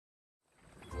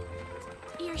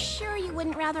You're sure you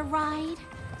wouldn't rather ride?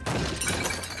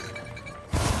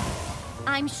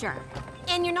 I'm sure.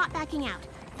 And you're not backing out.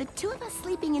 The two of us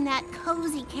sleeping in that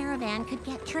cozy caravan could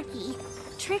get tricky.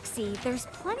 Trixie, there's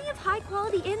plenty of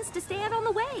high-quality inns to stay at on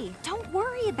the way. Don't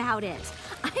worry about it.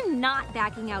 I'm not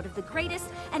backing out of the greatest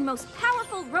and most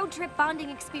powerful road trip bonding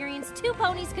experience two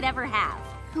ponies could ever have.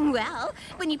 Well,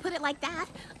 when you put it like that,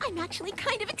 I'm actually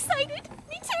kind of excited.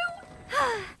 Me too.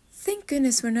 Thank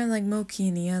goodness we're not like Moki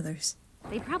and the others.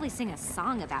 They'd probably sing a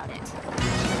song about it.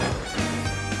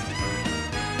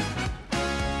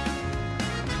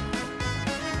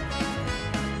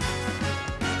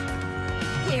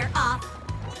 We're off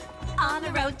on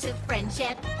the road to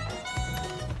friendship.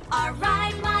 Our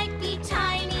ride might be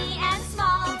tiny and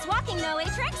small. It's walking though, eh,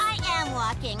 Trix? I am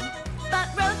walking. But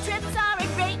road trips are a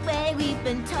great way, we've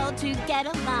been told, to get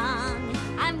along.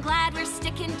 I'm glad we're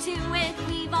sticking to it.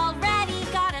 We've already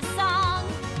got a song.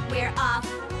 We're off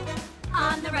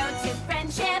on the road to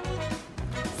friendship.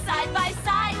 Side by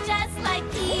side, just like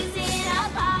peas in a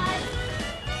pod.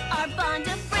 Our bond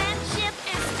of friendship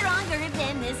is stronger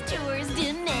than this tour's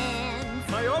demands.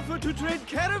 My offer to trade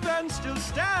caravans still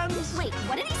stands. Wait,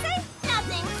 what did he say?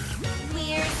 Nothing.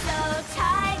 We're so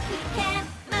tight we can't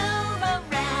move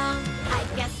around. I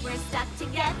guess we're stuck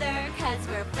together cause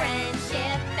we're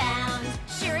friendship bound.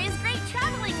 Sure is great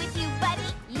traveling with you,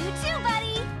 buddy. You too,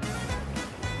 buddy.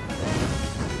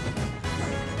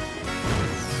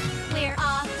 We're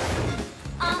off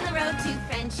on the road to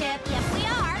friendship. Yes, we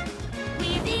are.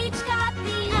 We've each got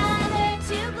the other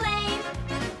to blame.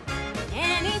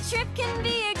 Any trip can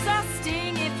be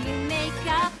exhausting if you make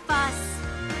a fuss.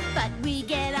 But we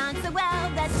get on so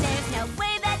well that there's no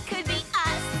way that could be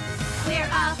us. We're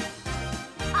off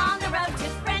on the road to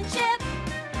friendship.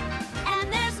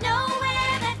 And there's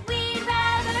nowhere that we'd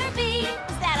rather be.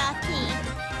 Is that off key?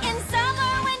 In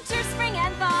summer, winter, spring,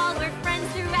 and fall, we're friends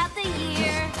throughout the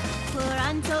year. For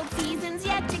untold seasons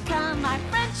yet to come, our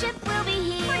friendship will be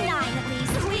here. For 9 at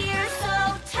least. We're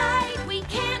so tight we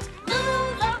can't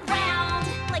move around.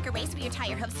 Like a race where you tie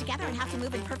your hooves together and have to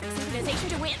move in perfect synchronization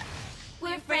to win.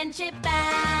 We're friendship bound.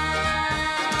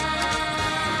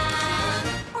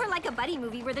 Or like a buddy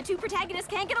movie where the two protagonists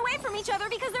can't get away from each other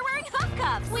because they're wearing hoof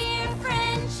cuffs. We're